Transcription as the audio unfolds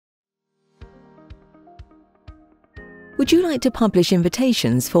Would you like to publish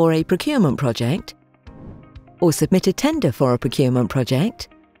invitations for a procurement project? Or submit a tender for a procurement project?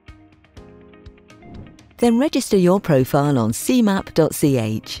 Then register your profile on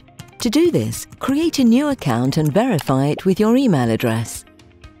simap.ch. To do this, create a new account and verify it with your email address.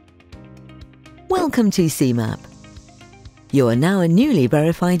 Welcome to CMAP. You are now a newly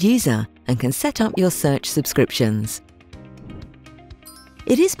verified user and can set up your search subscriptions.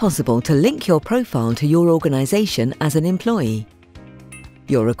 It is possible to link your profile to your organisation as an employee.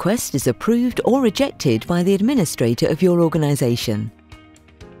 Your request is approved or rejected by the administrator of your organisation.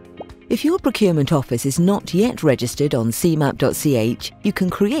 If your procurement office is not yet registered on simap.ch, you can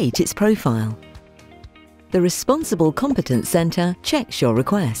create its profile. The Responsible Competence Centre checks your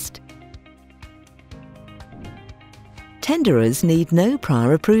request. Tenderers need no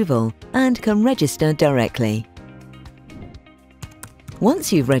prior approval and can register directly.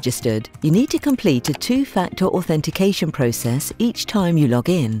 Once you've registered, you need to complete a two-factor authentication process each time you log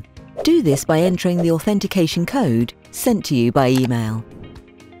in. Do this by entering the authentication code sent to you by email.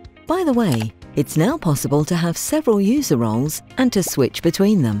 By the way, it's now possible to have several user roles and to switch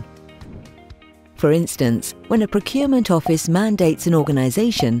between them. For instance, when a procurement office mandates an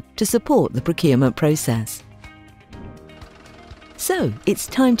organisation to support the procurement process. So, it's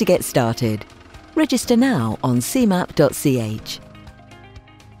time to get started. Register now on simap.ch.